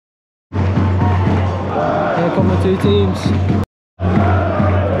from the two teams. So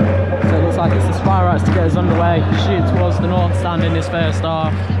it looks like it's the Spireites to get us underway. Shooting towards the north stand in this first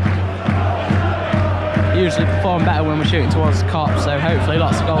half. Usually perform better when we're shooting towards the cop, so hopefully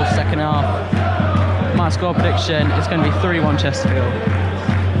lots of goals second half. My score prediction is going to be 3-1 Chesterfield.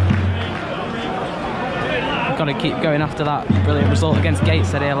 We've got to keep going after that brilliant result against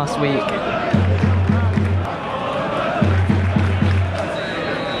Gateshead here last week.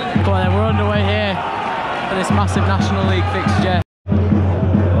 Come on then, we're underway here for this massive National League fixture.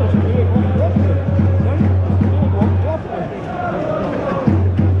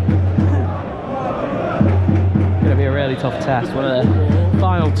 Going to be a really tough test, one of the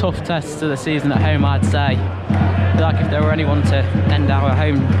final tough tests of the season at home, I'd say. I feel like if there were anyone to end our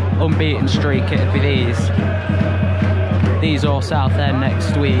home unbeaten streak, it'd be these. These or Southend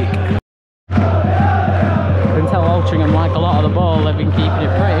next week. You can tell Altrincham like a lot of the ball, they've been keeping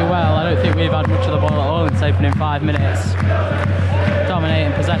it pretty well. I don't think we've had much of the ball at all in this opening 5 minutes.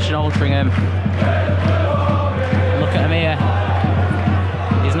 Dominating possession, Altrincham. Look at him here.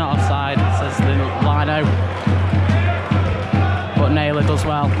 He's not offside, says the lino. But Naylor does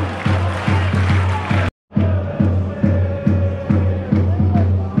well.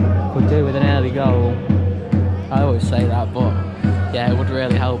 Could do with an early goal. I always say that, but yeah, it would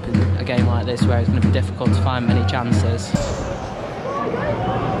really help in a game like this where it's going to be difficult to find many chances.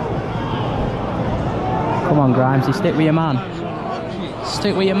 Come on, Grimes, you stick with your man.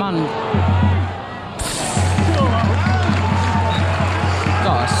 Stick with your man.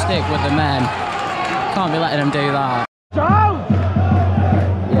 Gotta stick with the men. Can't be letting them do that.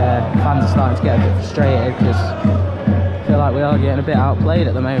 Yeah, fans are starting to get a bit frustrated because I feel like we are getting a bit outplayed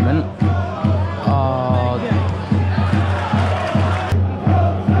at the moment. Oh,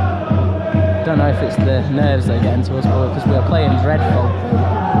 I don't know if it's the nerves that are getting to us, but because we are playing dreadful.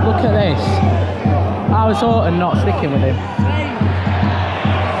 Look at this. I was Horton not sticking with him.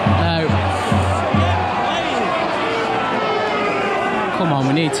 No. Come on,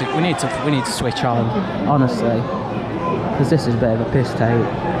 we need to switch on, honestly, because this is a bit of a piss take.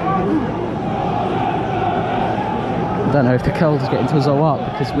 I don't know if the cold is getting to us or what,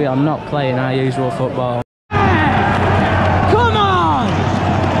 because we are not playing our usual football. Come on!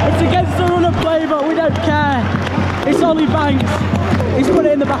 It's against the run of play, but we don't care. It's Ollie Banks. He's put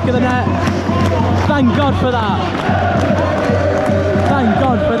it in the back of the net. Thank God for that. Thank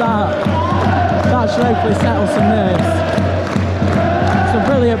God for that. That should hopefully settle some nerves. It's a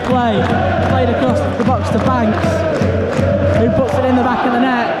brilliant play. Played across the box to Banks, who puts it in the back of the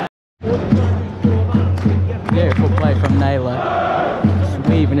net. Beautiful play from Naylor. Just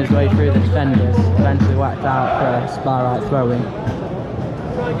weaving his way through the defenders. Eventually whacked out for a Spireites throw-in.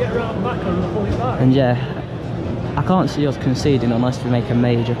 And yeah, I can't see us conceding unless we make a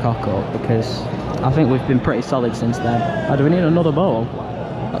major cock-up, because I think we've been pretty solid since then. Oh, do we need another ball?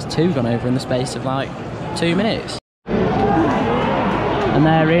 That's two gone over in the space of like 2 minutes. And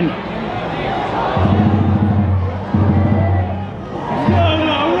they're in.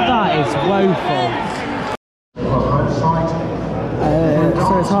 That is woeful.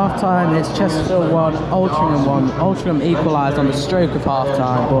 So it's half time, it's Chesterfield 1, Altrincham 1. Altrincham equalised on the stroke of half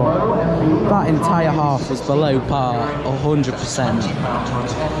time, but that entire half was below par, 100%.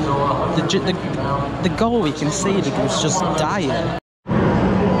 The goal we conceded was just dire.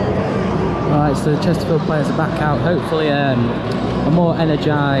 Right, so the Chesterfield players are back out. Hopefully a more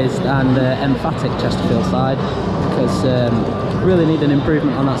energised and emphatic Chesterfield side, because really need an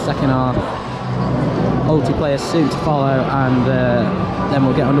improvement on that second half. ALTY players soon to follow, and then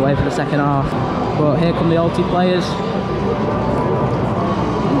we'll get underway for the second half. But here come the ALTY players.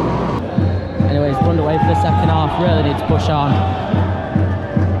 Anyways, we're underway for the second half. Really need to push on.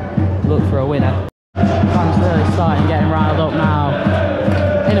 Look for a winner. Fans really starting getting riled up now,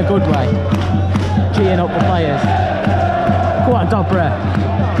 in a good way. Geeing up the players. Go on, Dobra.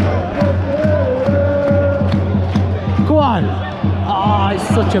 Go on. Oh, it's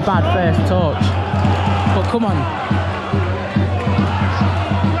such a bad first touch. But come on.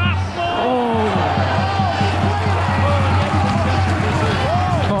 Oh.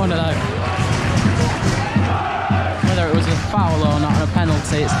 Corner though. Whether it was a foul or not, and a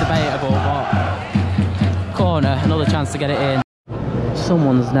penalty, it's debatable, but corner, another chance to get it in.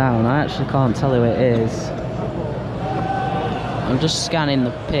 Someone's down, I actually can't tell who it is. I'm just scanning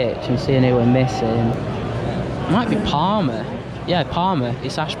the pitch and seeing who we're missing. It might be Palmer. Yeah, Palmer,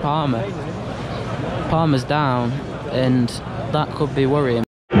 it's Ash Palmer. Palmer's down, and that could be worrying.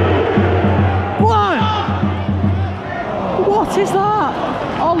 What? What is that?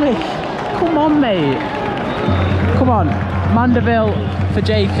 Ollie, come on, mate. Come on, Mandeville for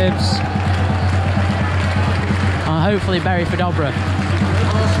Jacobs. hopefully bury for Dobra.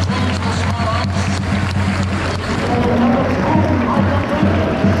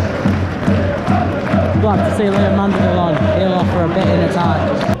 Glad to see Liam Mandeville on. He'll offer a bit in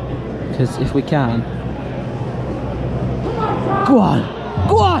attack. Because if we can... Go on!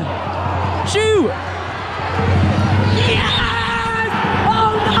 Go on! Shoot! Yes!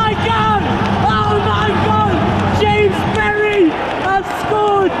 Oh my God! Oh my God! James Berry has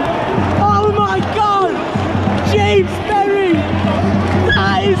scored! Oh my God! James Berry!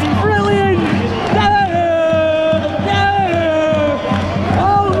 That is brilliant!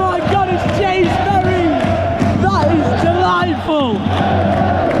 Oh my God, it's James Berry! That is delightful!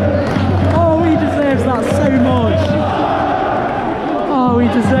 Oh, he deserves that so much! Oh, he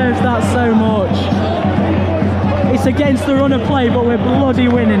deserves that so much! It's against the run of play, but we're bloody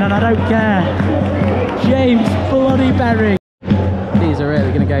winning and I don't care. James bloody Berry. These are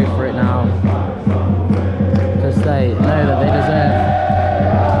really going to go for it now. Because they know that they deserve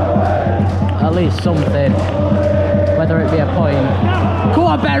at least something. Whether it be a point. Come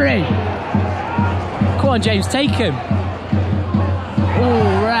on, Berry! Come on, James, take him.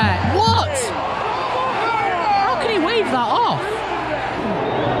 All right. What? How can he wave that off?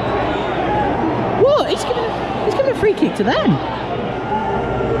 What? He's giving a free kick to them.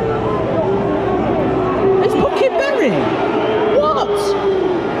 It's fucking Berry. What?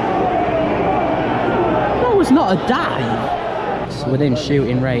 That was not a dive. So within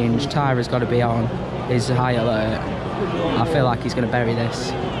shooting range, Tyra's got to be on his high alert. I feel like he's going to bury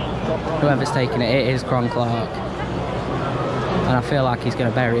this. Whoever's taking it, it is Cron Clark. And I feel like he's going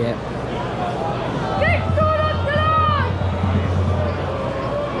to bury it.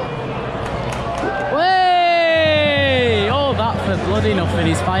 Way! Oh, that for bloody nothing.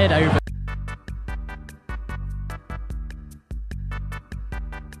 He's fired over.